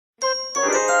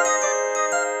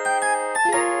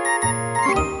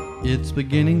It's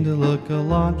beginning to look a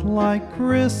lot like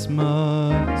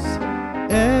Christmas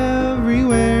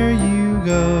everywhere you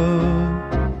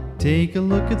go. Take a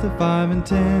look at the 5 and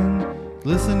 10,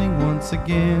 glistening once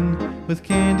again, with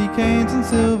candy canes and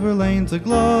silver lanes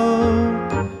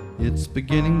aglow. It's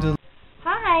beginning to...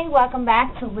 Hi, welcome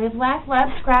back to Live, Laugh, Love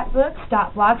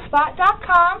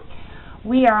Scrapbooks.blogspot.com.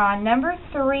 We are on number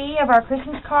 3 of our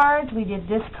Christmas cards. We did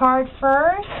this card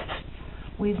first.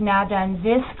 We've now done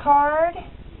this card.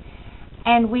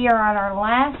 And we are on our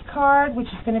last card, which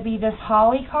is going to be this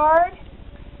holly card.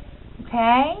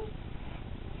 Okay?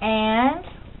 And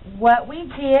what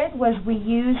we did was we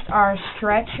used our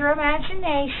Stretch Your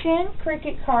Imagination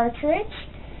Cricut cartridge.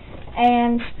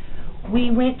 And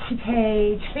we went to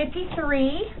page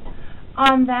 53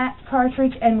 on that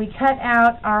cartridge and we cut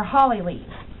out our holly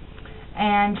leaves.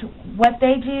 And what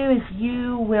they do is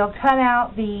you will cut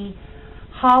out the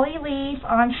holly leaf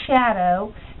on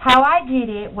shadow. How I did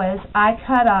it was I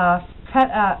cut out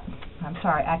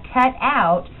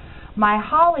my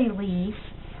holly leaf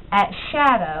at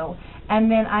shadow,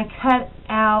 and then I cut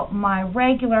out my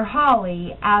regular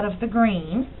holly out of the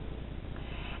green.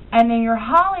 And then your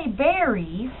holly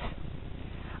berries,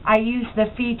 I used the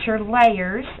featured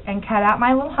layers and cut out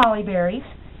my little holly berries.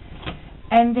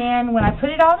 And then when I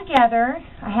put it all together,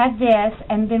 I had this,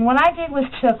 and then what I did was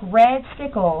took red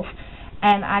stickles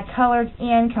and I colored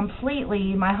in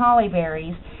completely my holly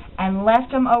berries and left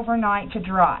them overnight to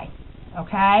dry.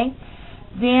 Okay?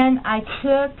 Then I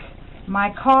took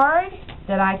my card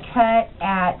that I cut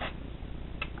at,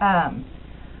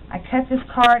 I cut this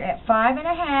card at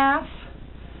 5.5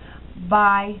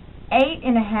 by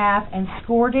 8.5 and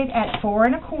scored it at 4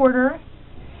 1/4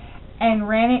 and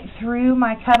ran it through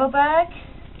my Cuttlebug,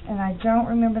 and I don't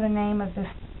remember the name of this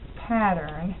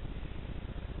pattern,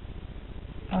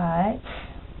 but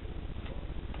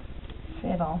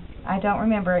fiddle, I don't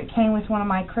remember. It came with one of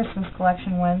my Christmas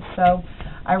collection ones, so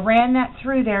I ran that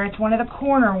through there. It's one of the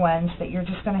corner ones that you're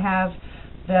just going to have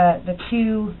the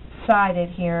two-sided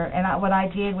here, and what I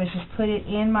did was just put it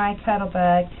in my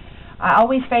Cuttlebug. I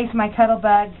always face my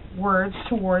Cuttlebug words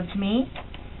towards me,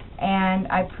 and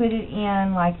I put it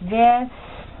in like this,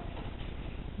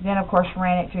 then of course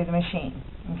ran it through the machine.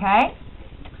 Okay?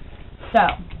 So,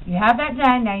 you have that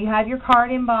done. Now you have your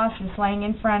card embossed just laying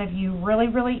in front of you. Really,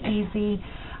 really easy.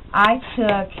 I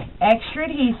took extra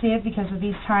adhesive because of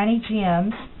these tiny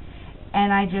gems,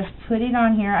 and I just put it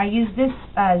on here. I use this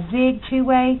Zig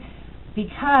 2-way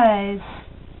because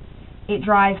it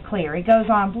dries clear. It goes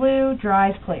on blue,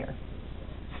 dries clear.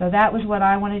 So that was what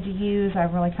I wanted to use.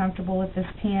 I'm really comfortable with this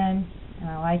pen, and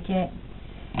I like it.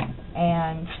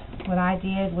 And what I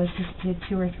did was just did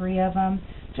 2 or 3 of them.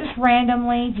 Just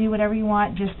randomly, do whatever you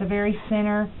want. Just the very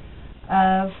center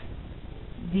of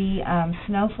the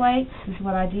snowflakes is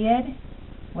what I did.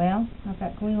 Well, I've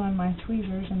got glue on my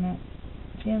tweezers, and that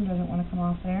gem doesn't want to come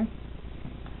off there.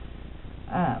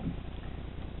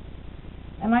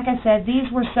 And like I said,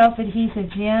 these were self-adhesive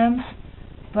gems,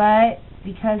 but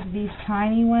because of these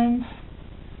tiny ones,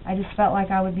 I just felt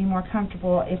like I would be more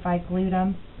comfortable if I glued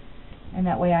them, and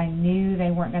that way I knew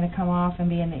they weren't going to come off and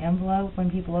be in the envelope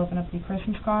when people open up the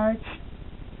Christmas cards.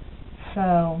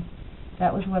 So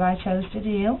that was what I chose to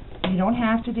do. You don't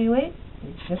have to do it.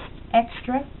 It's just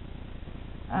extra.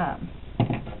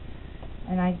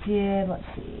 And I did, let's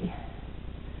see,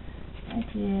 I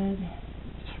did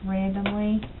just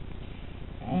randomly,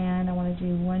 and I want to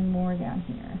do one more down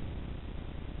here.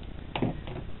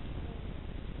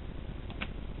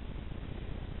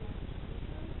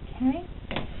 Okay.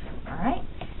 Alright.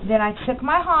 Then I took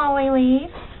my holly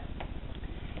leaves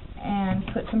and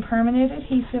put some permanent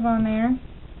adhesive on there.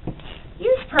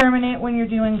 Use permanent when you're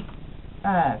doing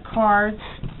cards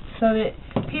so that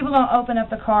people don't open up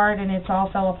the card and it's all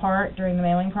fell apart during the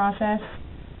mailing process.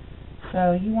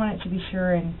 So you want it to be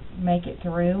sure and make it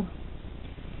through.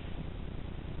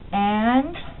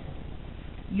 And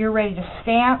you're ready to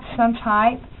stamp some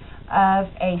type of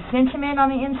a sentiment on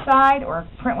the inside, or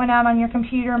print one out on your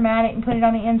computer, mat it and put it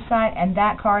on the inside, and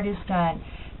that card is done.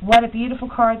 What a beautiful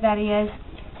card that is.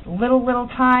 Little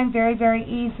time, very, very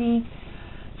easy.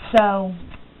 So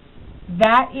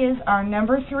that is our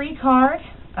number 3 card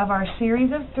of our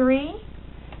series of 3.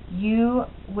 You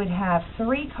would have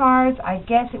 3 cards. I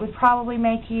guess it would probably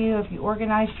make you, if you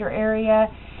organized your area,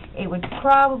 it would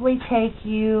probably take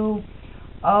you,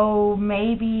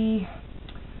 maybe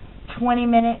 20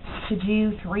 minutes to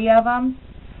do 3 of them.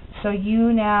 So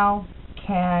you now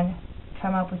can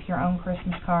come up with your own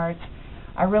Christmas cards.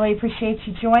 I really appreciate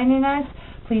you joining us.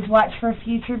 Please watch for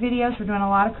future videos. We're doing a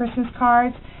lot of Christmas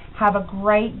cards. Have a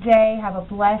great day. Have a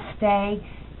blessed day.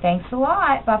 Thanks a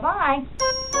lot. Bye-bye.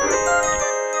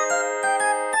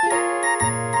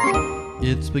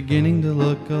 It's beginning to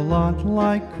look a lot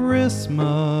like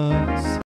Christmas.